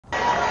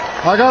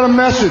I got a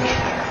message.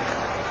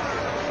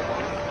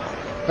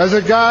 As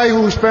a guy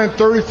who spent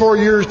 34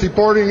 years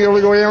deporting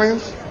illegal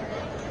aliens,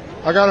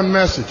 I got a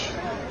message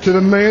to the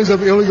millions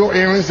of illegal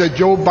aliens that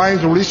Joe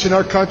Biden's releasing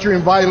our country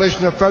in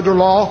violation of federal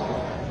law.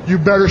 You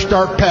better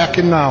start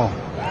packing now.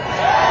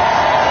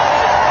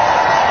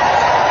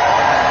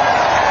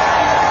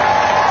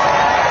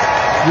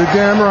 You're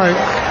damn right.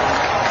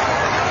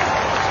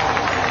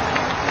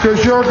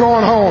 Because you're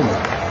going home.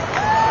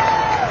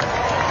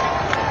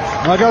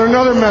 I got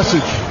another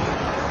message.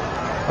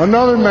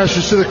 Another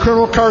message to the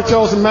criminal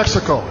cartels in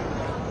Mexico.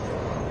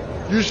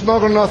 You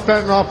smuggled enough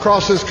fentanyl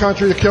across this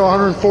country to kill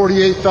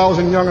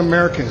 148,000 young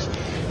Americans.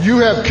 You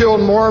have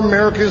killed more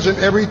Americans than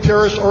every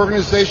terrorist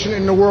organization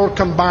in the world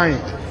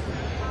combined.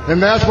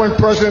 And that's when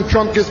President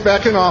Trump gets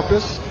back in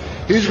office.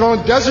 He's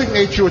going to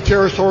designate you a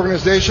terrorist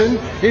organization.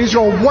 And he's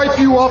going to wipe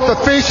you off the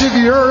face of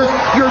the earth.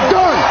 You're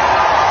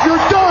done.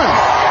 You're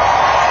done.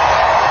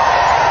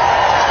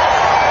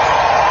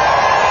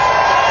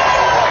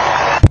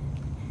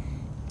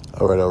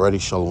 Alrighty,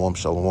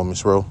 shalom,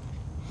 Israel.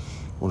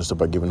 I want to start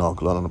by giving all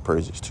glory and the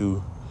praises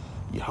to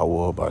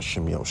YAHAWAH,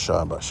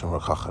 BAHASHAM, BAHASHAM,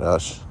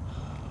 QADASH.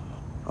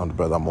 I'm the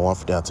brother Amon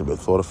from down to Bed,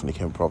 Florida, from the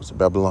Kingdom Province of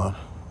Babylon.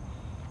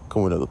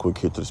 Coming with another quick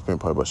hit to the Spirit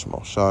Pipe by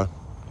YAHAWASHI.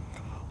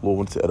 Lord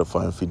wanted to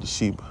edify and feed the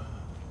sheep.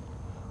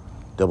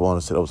 Devil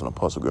wanted to say that was an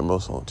apostle, great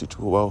mercy, and teach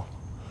you well.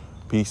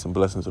 Peace and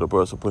blessings to the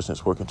brothers, a person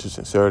that's working to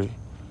sincerity,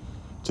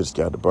 to the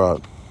sky of the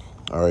bride.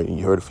 All right, and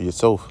you heard it for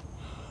yourself.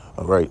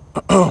 All right.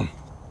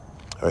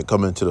 All right,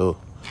 coming to the,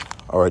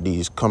 all right,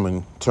 these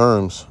coming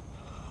terms,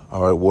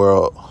 all right,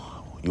 where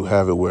you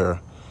have it where,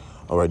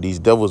 all right, these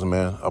devils,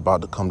 man,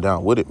 about to come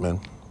down with it, man.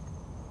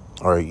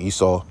 All right, you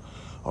saw,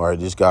 all right,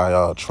 this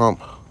guy,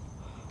 Trump,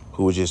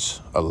 who was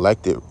just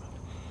elected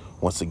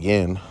once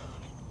again,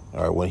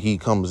 all right, when he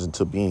comes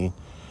into being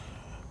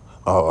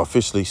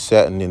officially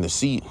sat in the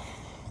seat,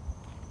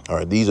 all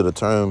right, these are the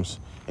terms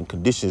and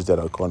conditions that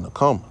are going to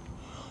come,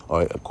 all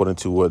right, according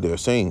to what they're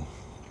saying.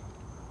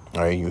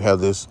 All right, you have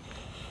this,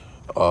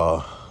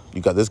 you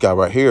got this guy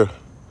right here,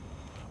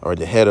 all right,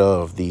 the head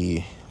of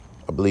the,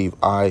 I believe,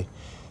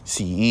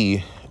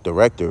 ICE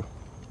director,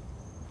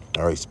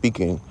 all right,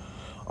 speaking,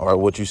 all right,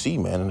 what you see,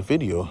 man, in the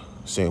video,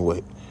 saying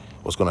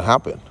what's going to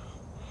happen,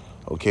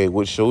 okay,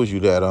 which shows you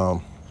that,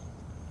 all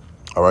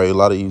right, a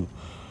lot of you,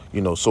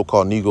 you know,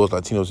 so-called Negroes,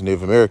 Latinos, and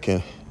Native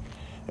American,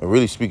 and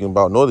really speaking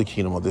about Northern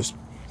Kingdom of this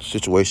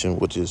situation,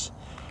 which is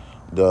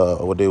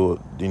what they would,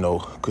 you know,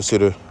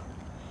 consider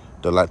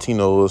the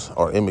Latinos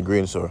or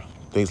immigrants or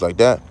things like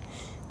that,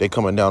 they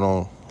coming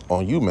down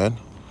on you, man,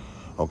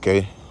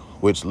 okay,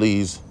 which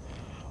leads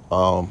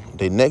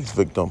the next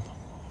victim,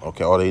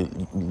 okay, or they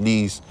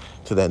leads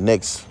to that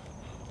next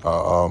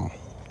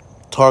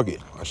target,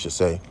 I should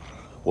say,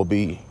 will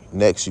be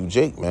next you,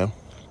 Jake, man,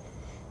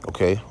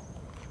 okay.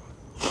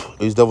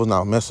 These devils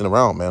not messing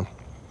around, man,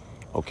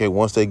 okay.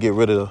 Once they get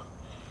rid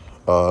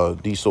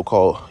of these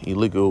so-called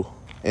illegal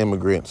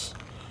immigrants,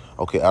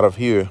 okay, out of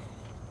here,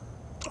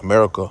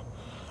 America,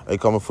 they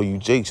coming for you,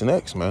 Jakes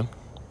next, man.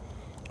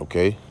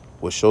 Okay,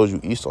 what shows you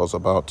Esau's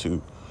about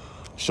to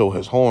show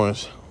his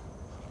horns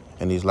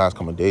in these last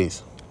coming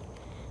days.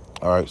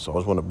 All right, so I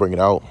just want to bring it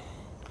out.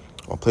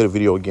 I'll play the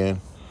video again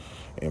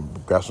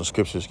and grab some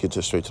scriptures, get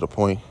this straight to the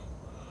point.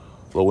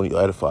 Lord, when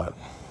you're edified.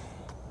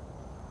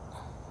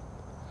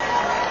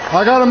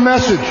 I got a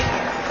message.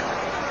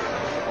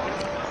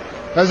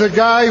 As a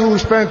guy who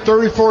spent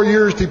 34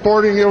 years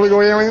deporting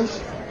illegal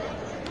aliens,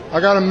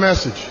 I got a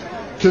message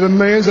to the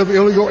millions of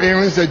illegal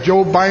aliens that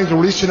Joe Biden's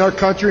releasing our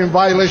country in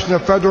violation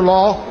of federal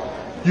law.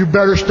 You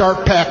better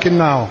start packing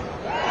now.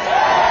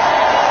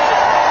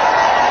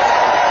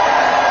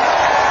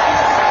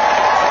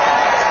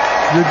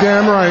 You're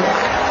damn right.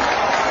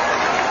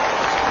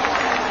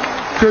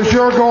 Because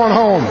you're going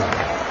home.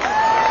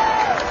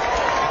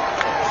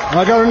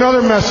 I got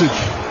another message.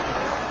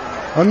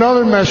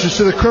 Another message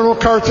to the criminal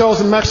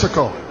cartels in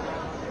Mexico.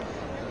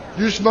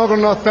 You smuggled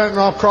enough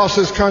fentanyl across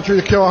this country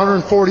to kill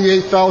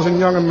 148,000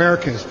 young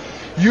Americans.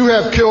 You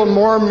have killed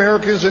more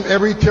Americans than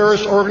every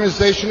terrorist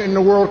organization in the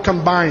world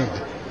combined.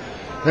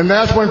 And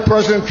that's when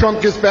President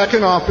Trump gets back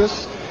in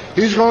office.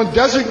 He's going to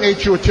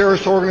designate you a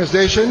terrorist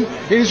organization.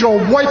 And he's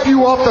going to wipe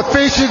you off the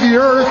face of the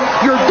earth.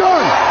 You're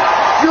done.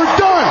 You're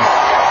done.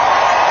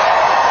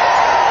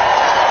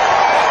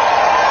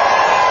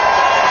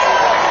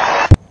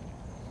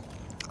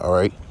 All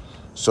right.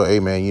 So,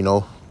 hey, man, you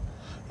know,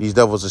 these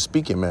devils are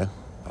speaking, man.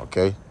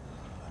 Okay,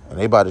 and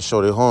they about to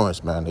show their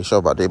horns, man. They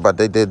about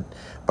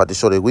to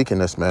show their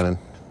wickedness, man. And,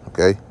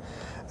 okay,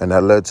 and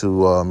that led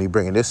to me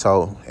bringing this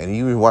out. And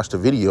you even watch the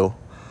video,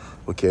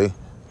 okay?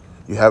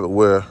 You have it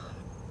where,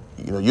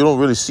 you know, you don't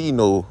really see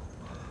no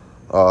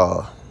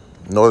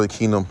Northern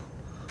Kingdom,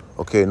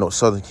 okay, no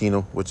Southern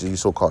Kingdom, which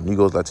is so-called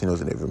Negroes, Latinos,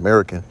 and Native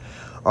American,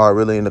 are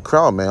really in the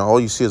crowd, man. All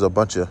you see is a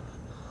bunch of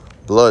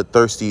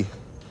bloodthirsty,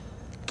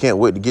 can't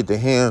wait to get their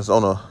hands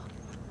on a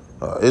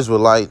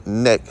Israelite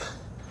neck,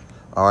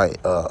 all right,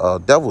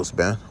 devils,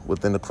 man,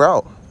 within the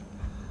crowd,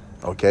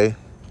 okay?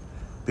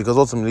 Because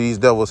ultimately these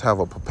devils have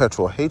a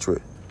perpetual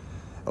hatred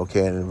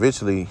Okay, and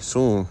eventually,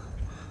 soon,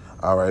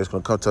 all right, it's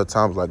going to come to a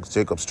time like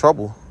Jacob's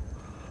trouble,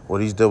 where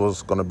these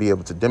devils going to be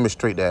able to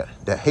demonstrate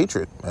that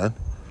hatred, man.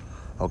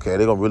 Okay,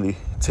 they're going to really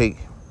take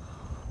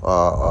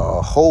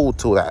hold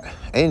to that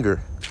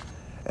anger,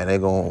 and they're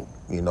going to,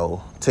 you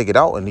know, take it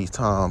out in these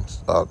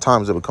times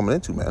that we're coming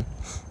into, man.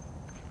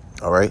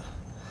 All right.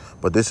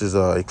 But this is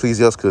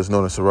Ecclesiastes,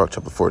 known as Sirach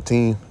chapter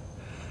 14.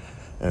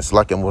 And it's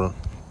like I want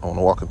to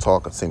walk and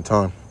talk at the same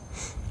time.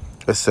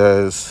 It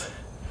says,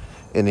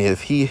 and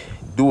if he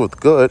doeth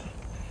good,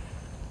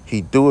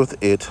 he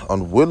doeth it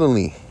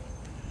unwillingly,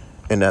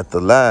 and at the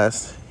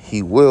last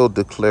he will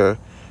declare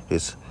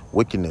his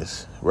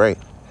wickedness. Right?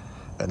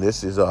 And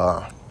this is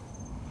a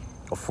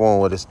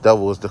form where this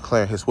devil is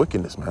declaring his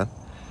wickedness, man.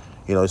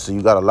 You know, so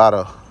you got a lot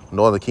of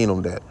Northern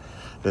Kingdom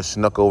that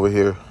snuck over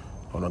here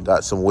and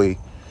got some way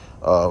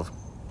of,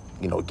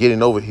 you know,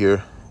 getting over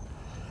here,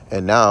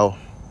 and now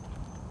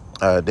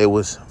they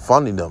was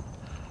funding them,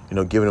 you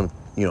know, giving them,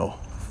 you know,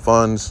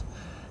 funds,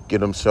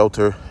 giving them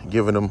shelter,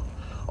 giving them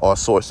all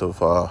sorts of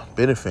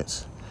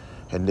benefits.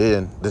 And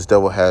then this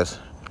devil has,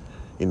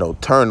 you know,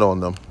 turned on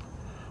them,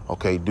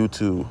 okay, due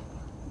to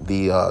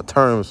the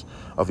terms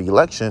of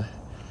election,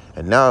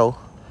 and now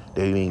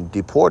they're being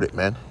deported,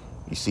 man.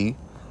 You see,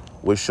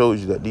 which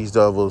shows you that these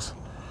devils,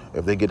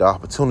 if they get the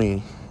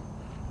opportunity,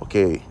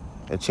 okay,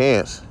 and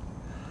chance,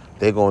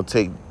 they're going to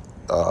take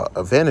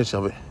advantage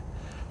of it,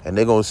 and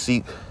they're going to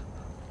seek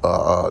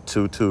they're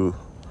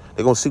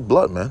going to seek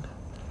blood, man.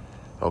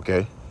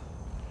 Okay,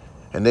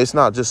 and it's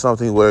not just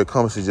something where it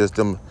comes to just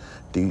them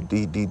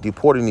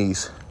deporting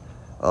these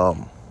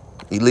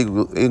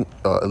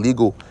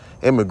illegal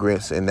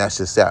immigrants, and that's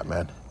just that,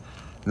 man.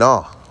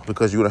 No,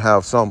 because you're gonna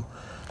have some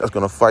that's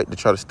gonna fight to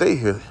try to stay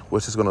here,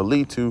 which is gonna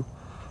lead to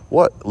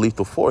what?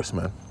 Lethal force,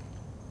 man.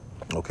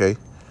 Okay,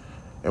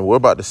 and we're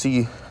about to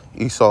see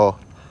Esau,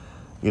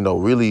 you know,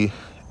 really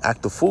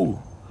act a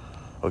fool.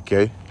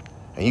 Okay,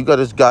 and you got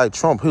this guy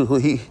Trump, who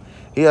he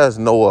has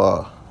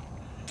no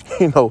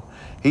you know,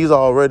 he's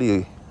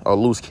already a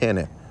loose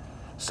cannon.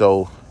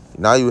 So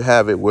now you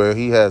have it where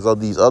he has all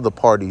these other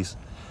parties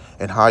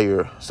and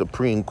higher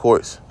Supreme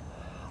Courts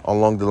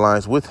along the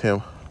lines with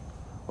him,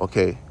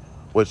 okay,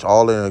 which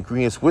all in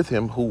agreement with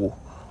him, who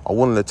are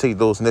willing to take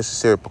those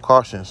necessary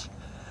precautions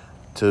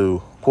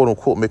to, quote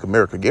unquote, make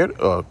America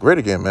great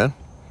again, man.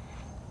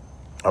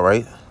 All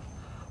right,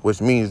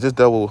 which means this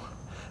devil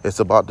is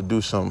about to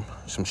do some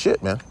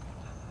shit, man.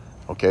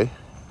 Okay,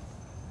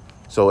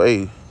 so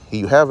hey,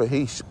 you have it.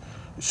 He's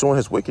showing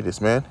his wickedness,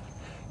 man.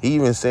 He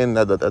even saying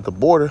that at the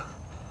border,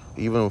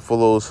 even for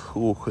those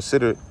who are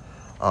considered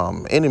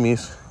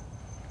enemies,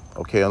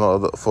 okay, I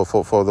know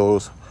for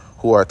those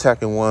who are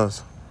attacking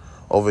ones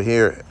over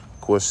here,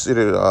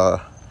 considered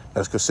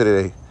as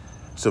considered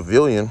a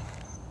civilian,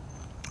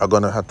 are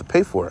gonna have to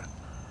pay for it.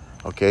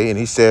 Okay, and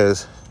he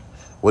says,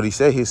 what he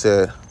said? He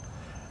said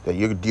that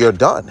you're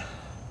done.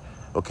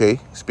 Okay,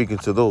 speaking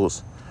to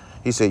those,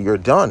 he said you're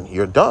done.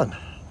 You're done.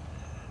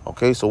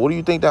 Okay, so what do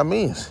you think that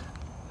means?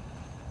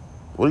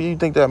 What do you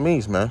think that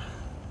means, man?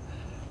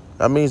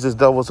 That means this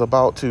devil's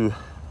about to,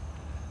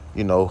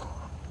 you know,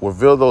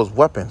 reveal those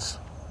weapons,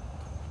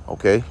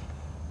 okay?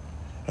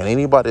 And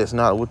anybody that's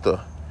not with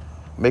the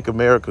Make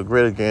America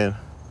Great Again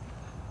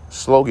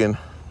slogan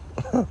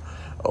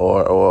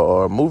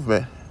or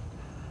movement,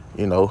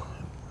 you know,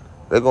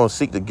 they're going to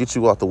seek to get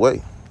you out the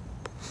way,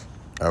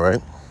 all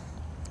right?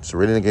 So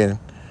reading again,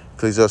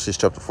 Ecclesiastes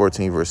chapter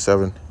 14, verse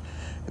 7.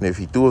 And if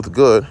he doeth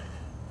good,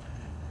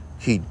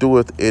 he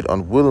doeth it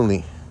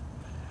unwillingly,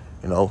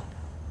 you know.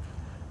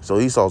 So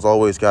Esau's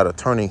always got a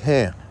turning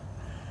hand.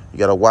 You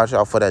got to watch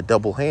out for that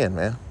double hand,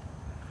 man.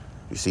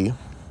 You see?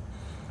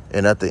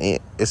 And at the end,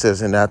 it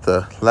says, and at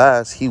the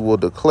last, he will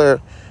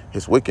declare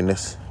his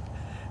wickedness.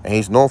 And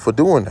he's known for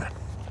doing that.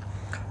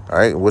 All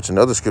right? Which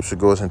another scripture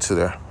goes into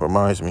there,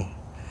 reminds me,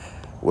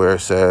 where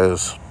it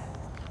says,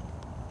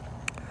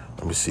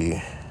 let me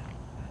see,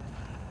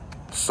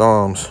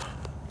 Psalms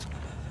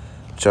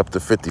chapter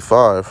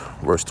 55,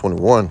 verse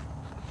 21.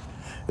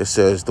 It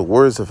says, the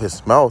words of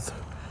his mouth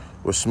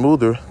were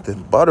smoother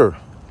than butter,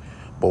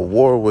 but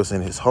war was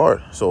in his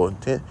heart. So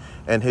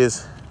in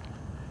his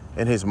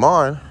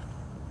mind,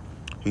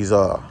 he's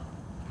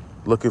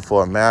looking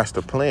for a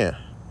master plan.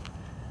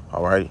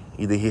 All right,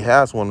 either he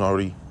has one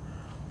already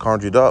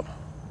conjured up,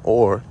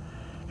 or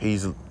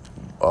he's in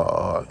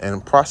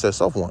the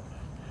process of one.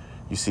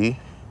 You see,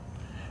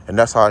 and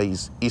that's how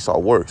Esau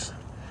works.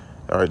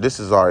 All right, this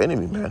is our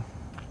enemy, man.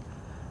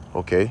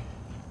 Okay.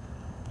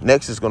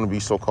 Next is going to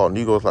be so-called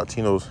Negroes,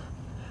 Latinos,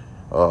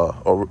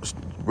 or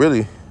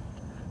really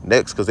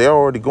next, because they're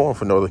already going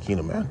for Northern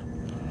Kingdom,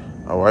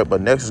 man. All right,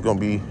 but next is going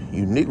to be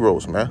you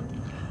Negroes, man,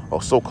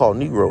 or so-called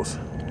Negroes.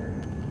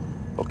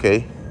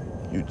 Okay,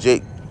 you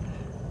Jake.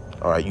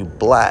 All right, you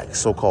black,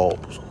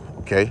 so-called.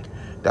 Okay,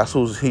 that's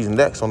he's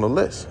next on the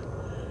list.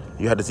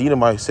 You had this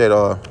Edomite said,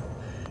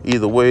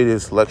 either way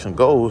this election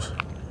goes,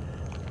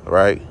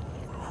 right,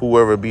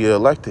 whoever be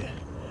elected,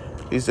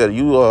 he said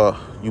you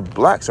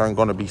blacks aren't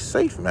going to be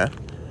safe, man.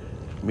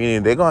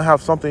 Meaning they're going to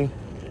have something,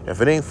 if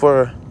it ain't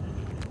for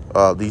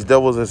These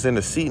devils that's in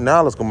the seat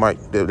now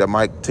that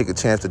might take a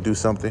chance to do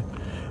something.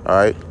 All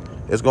right,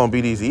 it's gonna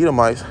be these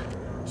Edomites,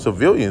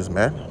 civilians,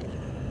 man.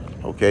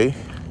 Okay,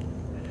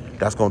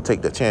 that's gonna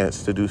take the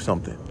chance to do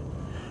something,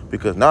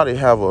 because now they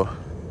have a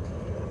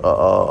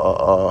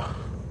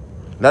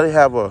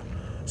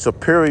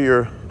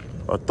superior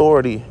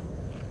authority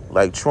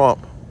like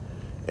Trump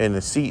in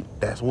the seat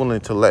that's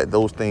willing to let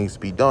those things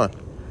be done.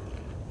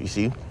 You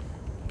see,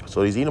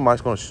 so these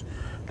Edomites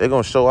they're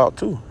gonna show out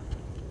too.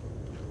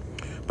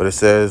 But it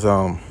says,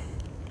 but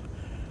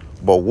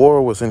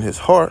war was in his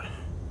heart.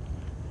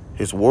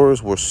 His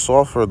words were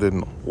softer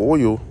than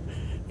oil,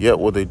 yet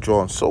were they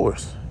drawn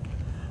swords.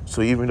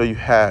 So even though you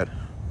had,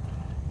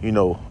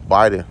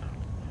 Biden,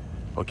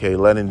 okay,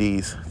 letting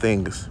these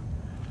things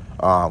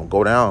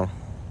go down,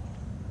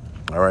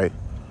 all right,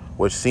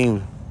 which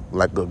seemed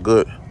like a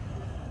good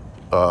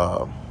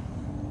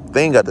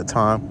thing at the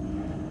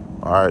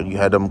time. All right, you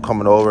had them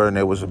coming over and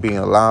they was being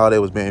allowed, they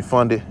was being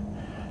funded,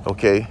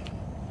 okay.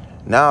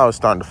 Now it's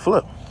starting to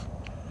flip,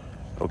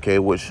 okay,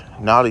 which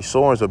now these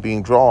swords are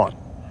being drawn.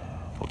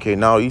 Okay,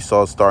 now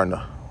Esau's starting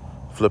to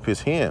flip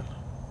his hand.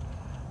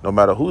 No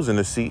matter who's in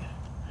the seat,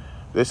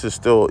 this is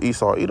still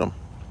Esau Edom.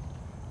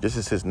 This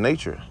is his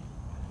nature,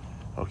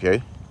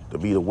 okay, to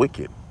be the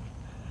wicked.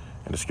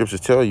 And the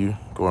scriptures tell you,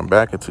 going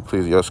back into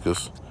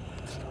Ecclesiastes,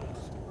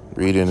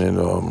 reading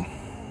in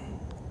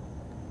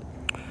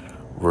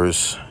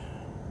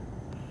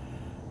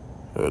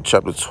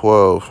chapter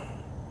 12,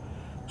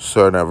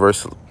 starting at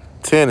verse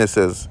 10, it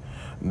says,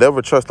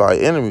 never trust thy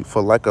enemy,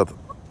 for like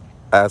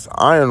as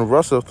iron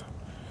rusteth,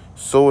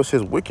 so is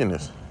his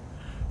wickedness.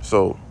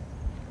 So,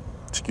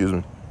 excuse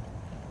me,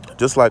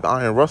 just like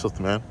iron rusteth,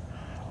 man,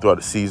 throughout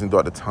the season,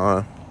 throughout the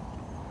time,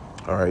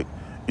 all right,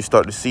 you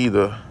start to see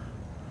the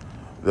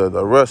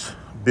rust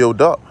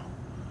build up,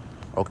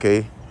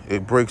 okay,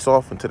 it breaks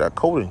off into that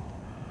coating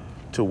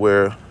to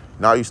where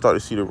now you start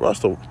to see the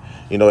rust over.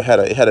 It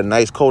had a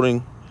nice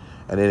coating,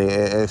 and then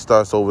it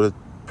starts over the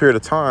period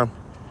of time,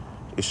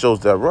 it shows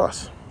that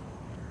rust.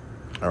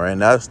 All right,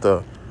 and that's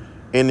the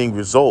ending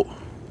result.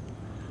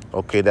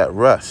 Okay, that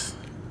rust.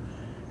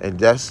 And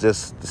that's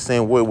just the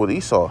same way with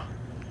Esau.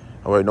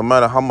 All right, no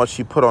matter how much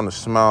he put on a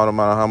smile, no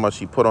matter how much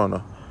he put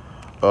on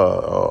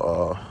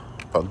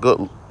a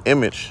good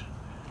image,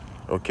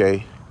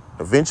 okay,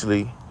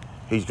 eventually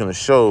he's going to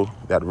show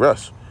that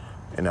rust.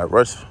 And that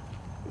rust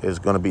is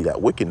going to be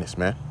that wickedness,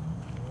 man.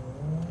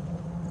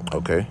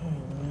 Okay,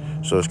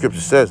 so the scripture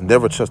says,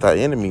 never trust thy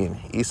enemy. And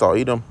Esau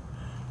Edom,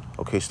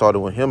 okay, started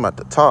with him at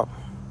the top,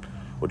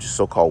 which is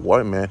so-called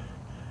white man,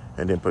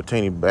 and then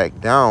pertaining back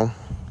down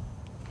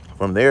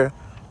from there,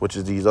 which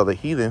is these other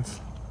heathens,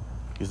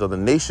 these other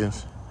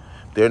nations.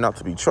 They're not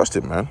to be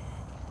trusted, man.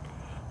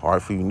 All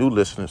right, for you new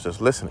listeners that's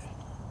listening.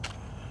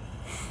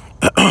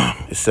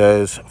 It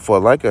says, for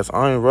like as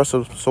iron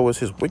rusteth, so is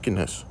his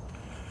wickedness,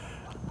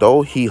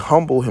 though he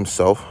humble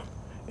himself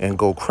and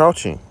go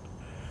crouching.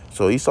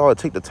 So Esau would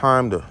take the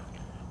time to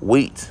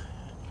wait.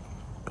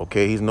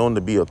 Okay, he's known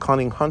to be a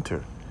cunning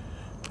hunter.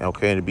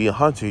 Okay, and to be a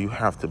hunter, you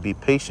have to be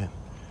patient,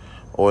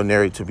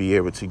 ordinary, to be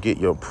able to get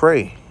your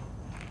prey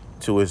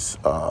to its,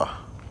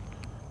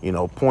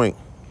 point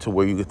to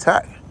where you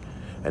attack.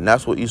 And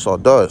that's what Esau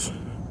does.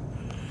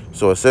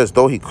 So it says,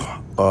 though he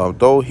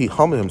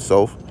humble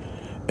himself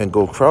and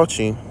go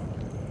crouching,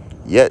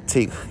 yet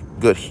take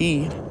good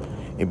heed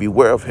and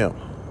beware of him.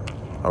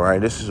 All right,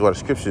 this is what the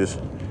scriptures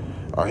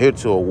are here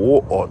to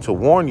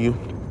warn you.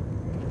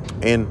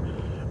 And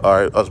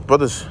all right, us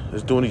brothers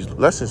is doing these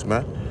lessons,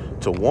 man,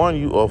 to warn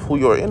you of who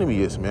your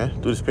enemy is, man,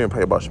 through the spirit and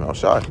pray about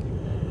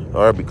YAHAWASHI.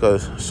 All right,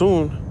 because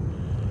soon,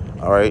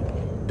 all right,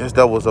 this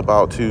devil's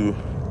about to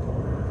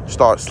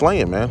start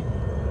slaying, man.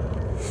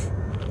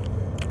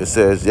 It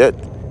says, yet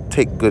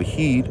take good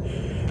heed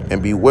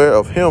and beware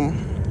of him,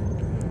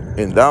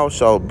 and thou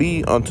shalt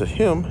be unto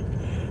him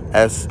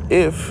as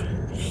if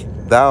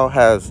thou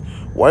hast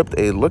wiped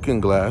a looking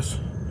glass.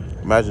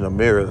 Imagine a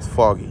mirror that's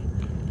foggy.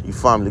 You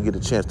finally get a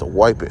chance to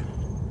wipe it.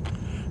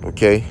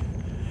 Okay?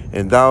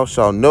 And thou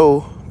shalt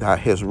know that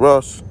his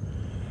rust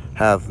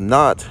hath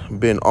not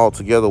been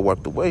altogether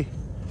wiped away.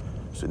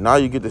 So now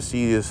you get to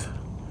see this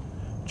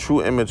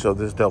true image of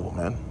this devil,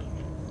 man.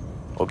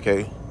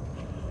 Okay?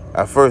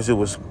 At first it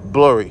was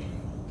blurry.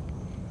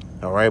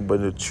 All right,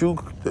 but the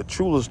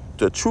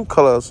true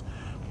colors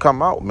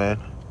come out, man.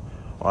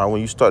 All right,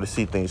 when you start to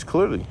see things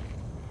clearly.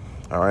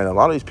 All right, a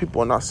lot of these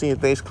people are not seeing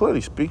things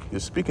clearly.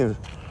 Speaking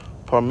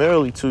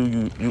primarily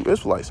to you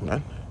Israelites,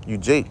 man. You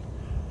Jake.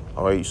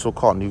 All right, you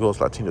so-called Negroes,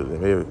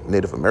 Latinos,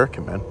 Native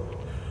American, man.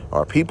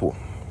 Our people.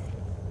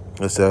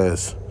 It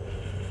says,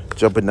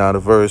 jumping down to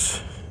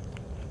verse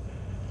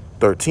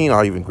 13,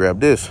 I'll even grab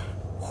this.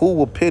 Who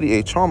will pity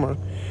a charmer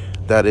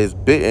that is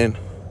bitten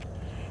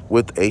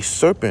with a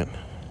serpent?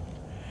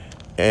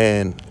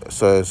 And it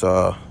says,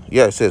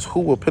 it says,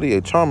 who will pity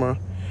a charmer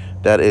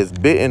that is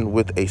bitten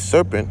with a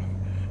serpent,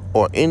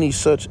 or any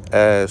such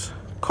as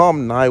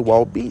come nigh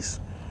wild beasts?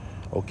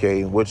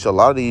 Okay, which a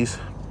lot of these,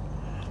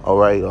 all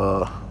right,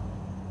 a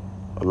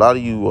lot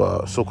of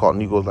you so-called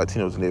Negroes,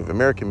 Latinos, and Native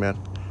American men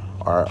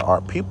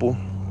our people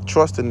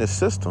trust in this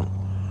system.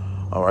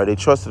 All right, they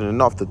trusted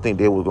enough to think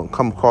they were going to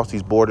come across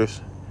these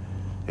borders,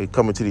 they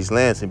come into these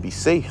lands and be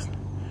safe.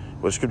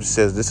 But Scripture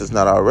says this is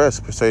not our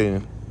rest,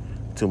 pertaining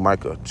to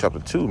Micah chapter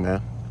 2,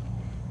 man.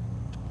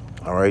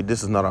 All right,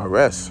 this is not our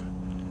rest.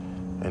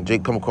 And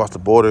Jake come across the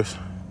borders,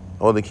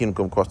 Northern Kingdom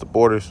come across the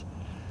borders,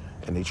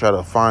 and they try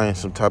to find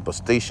some type of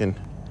station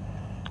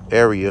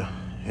area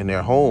in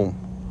their home,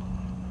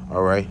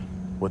 all right,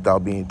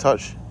 without being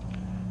touched.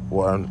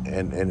 Well,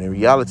 and in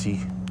reality,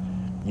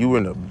 you were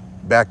in the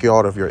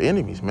backyard of your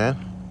enemies, man.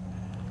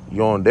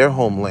 You're on their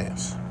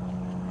homelands,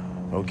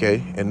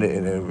 okay? And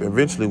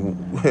eventually,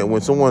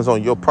 when someone's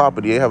on your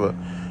property, they have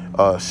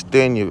a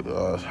stand you,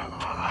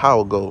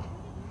 how it go?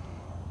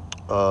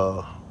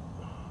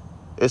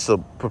 It's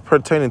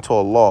pertaining to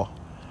a law,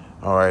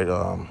 all right?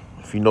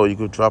 If you know, you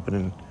could drop it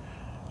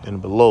in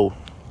below.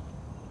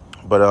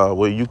 But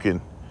where you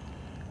can,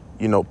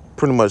 you know,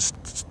 pretty much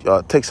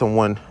take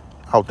someone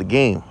out the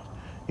game.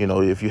 You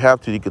know, if you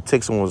have to, you could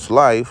take someone's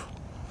life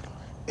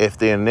if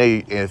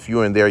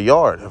you're in their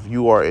yard, if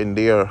you are in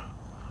their,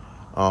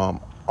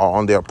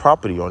 on their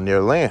property, on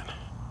their land.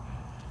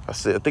 I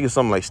think it's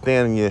something like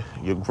standing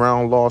your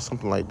ground law,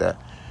 something like that.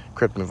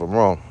 Correct me if I'm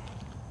wrong.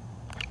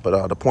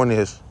 But the point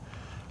is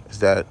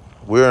that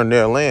we're in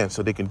their land,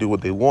 so they can do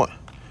what they want.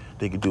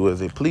 They can do as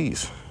they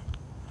please.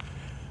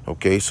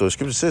 Okay, so the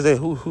Scripture says that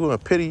who gonna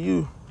pity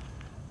you?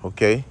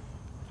 Okay,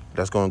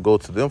 that's gonna go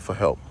to them for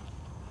help.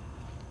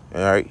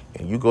 All right,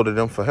 and you go to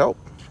them for help.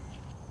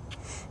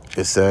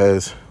 It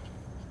says,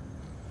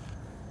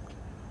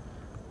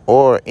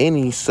 or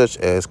any such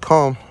as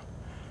come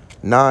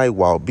nigh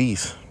wild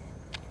beasts.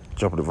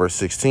 Jump to verse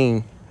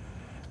 16.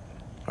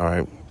 All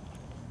right,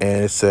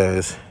 and it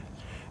says,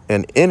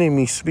 an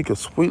enemy speaketh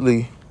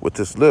sweetly with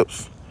his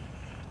lips,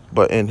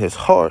 but in his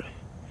heart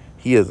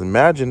he has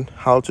imagined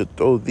how to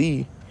throw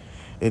thee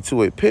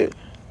into a pit.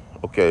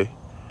 Okay,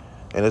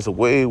 and it's a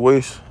way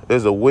worse.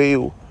 There's a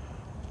way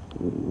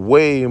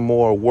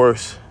more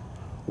worse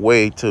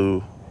way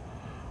to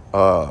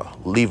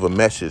leave a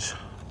message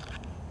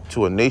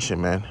to a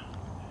nation, man.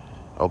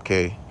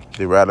 Okay,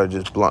 they rather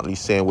just bluntly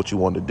saying what you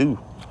want to do.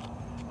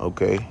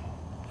 Okay,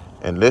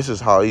 and this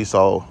is how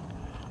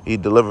he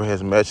delivered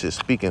his message,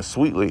 speaking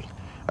sweetly,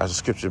 as the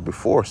Scripture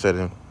before said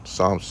in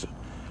Psalms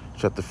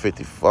chapter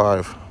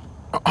 55,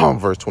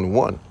 verse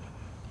 21.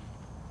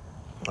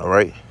 All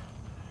right,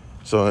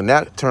 so in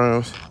that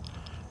terms,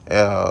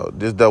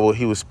 this devil,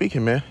 he was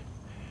speaking, man.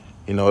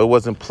 You know, it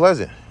wasn't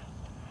pleasant.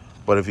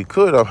 But if he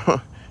could,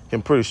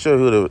 I'm pretty sure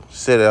he would have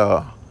said,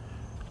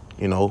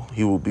 you know,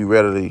 he would be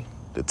ready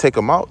to take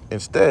him out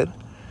instead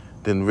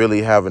than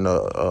really having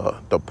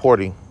a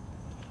deporting,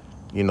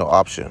 you know,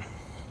 option.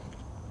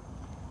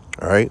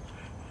 All right?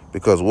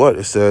 Because what?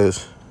 It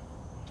says,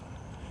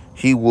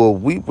 he will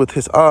weep with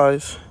his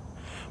eyes,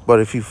 but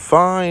if he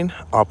find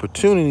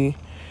opportunity,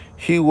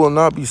 he will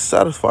not be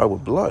satisfied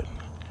with blood.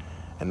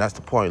 And that's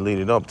the point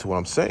leading up to what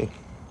I'm saying.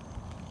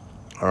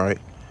 All right?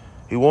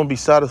 He won't be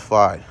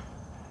satisfied,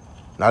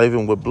 not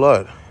even with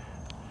blood.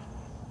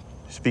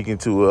 Speaking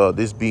to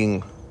this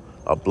being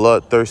a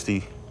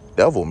bloodthirsty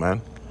devil,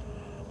 man.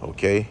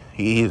 Okay?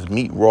 He eats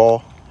meat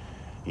raw.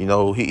 You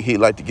know, he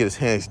like to get his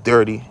hands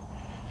dirty.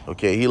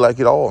 Okay? He like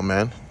it all,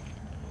 man.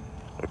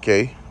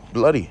 Okay?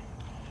 Bloody.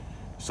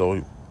 So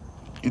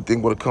you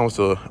think when it comes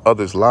to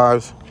others'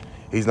 lives,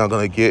 he's not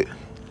going to get,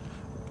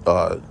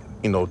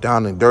 you know,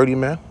 down and dirty,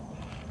 man?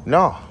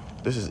 No.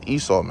 This is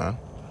Esau, man.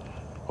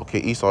 Okay,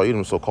 Esau,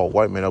 Edom, so-called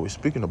white man that we're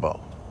speaking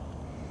about.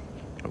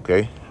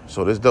 Okay,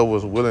 so this devil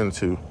was willing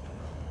to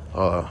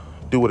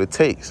do what it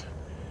takes.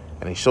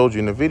 And he showed you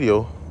in the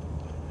video,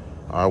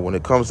 when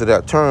it comes to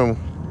that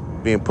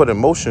term being put in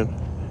motion,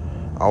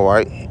 all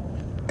right,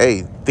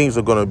 hey, things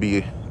are going to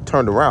be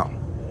turned around.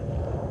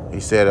 He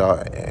said,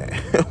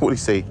 what did he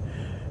say?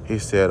 He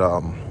said,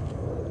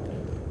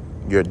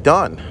 you're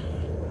done,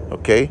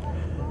 okay?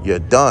 You're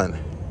done.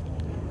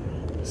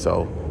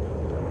 So,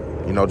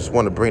 you know, just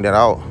want to bring that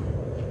out.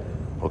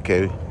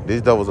 Okay,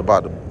 this devil's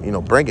about to, you know,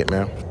 bring it,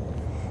 man.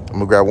 I'm going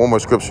to grab one more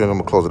scripture and I'm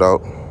going to close it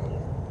out.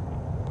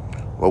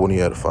 Well, when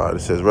he edified, it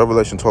says,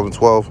 Revelation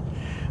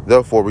 12:12,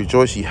 therefore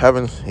rejoice, ye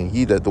heavens, and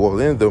ye that dwell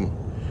in them.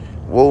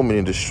 Woe,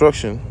 meaning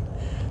destruction,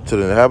 to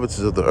the inhabitants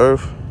of the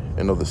earth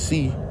and of the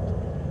sea.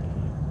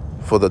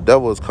 For the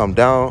devil has come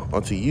down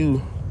unto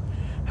you,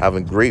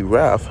 having great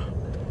wrath,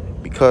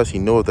 because he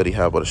knoweth that he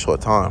have but a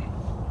short time.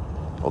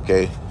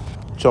 Okay,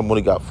 Trump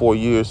only got 4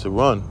 years to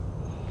run.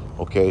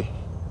 Okay.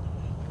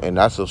 And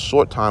that's a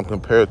short time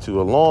compared to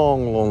a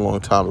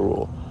long time to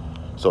rule.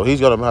 So he's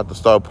going to have to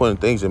start putting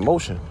things in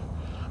motion.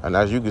 And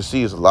as you can see,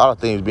 there's a lot of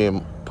things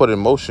being put in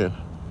motion,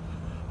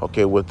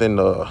 okay, within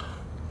the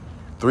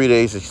 3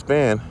 days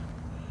span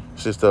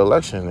since the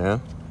election,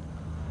 man.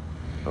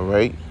 All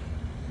right?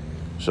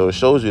 So it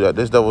shows you that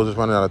this devil is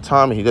running out of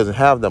time, and he doesn't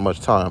have that much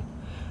time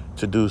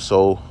to do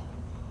so.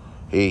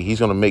 He's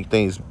going to make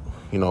things,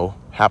 you know,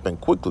 happen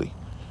quickly.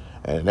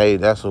 And, hey,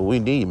 that's what we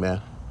need,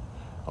 man.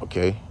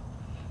 Okay?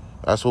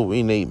 That's what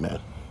we need, man.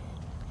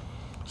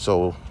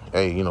 So,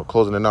 hey, you know,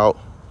 closing it out,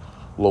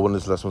 Lord, when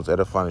this lesson was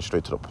edifying and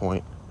straight to the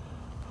point.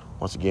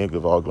 Once again,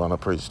 give all glory and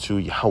praise to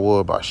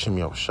YAHAWAH, BAHASHAM,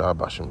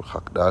 YAHAWASHI,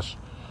 QADASH.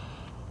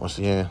 Once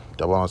again,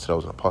 that was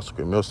an apostle,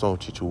 great millstone.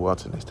 Teach you well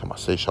until next time I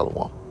say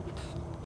shalom.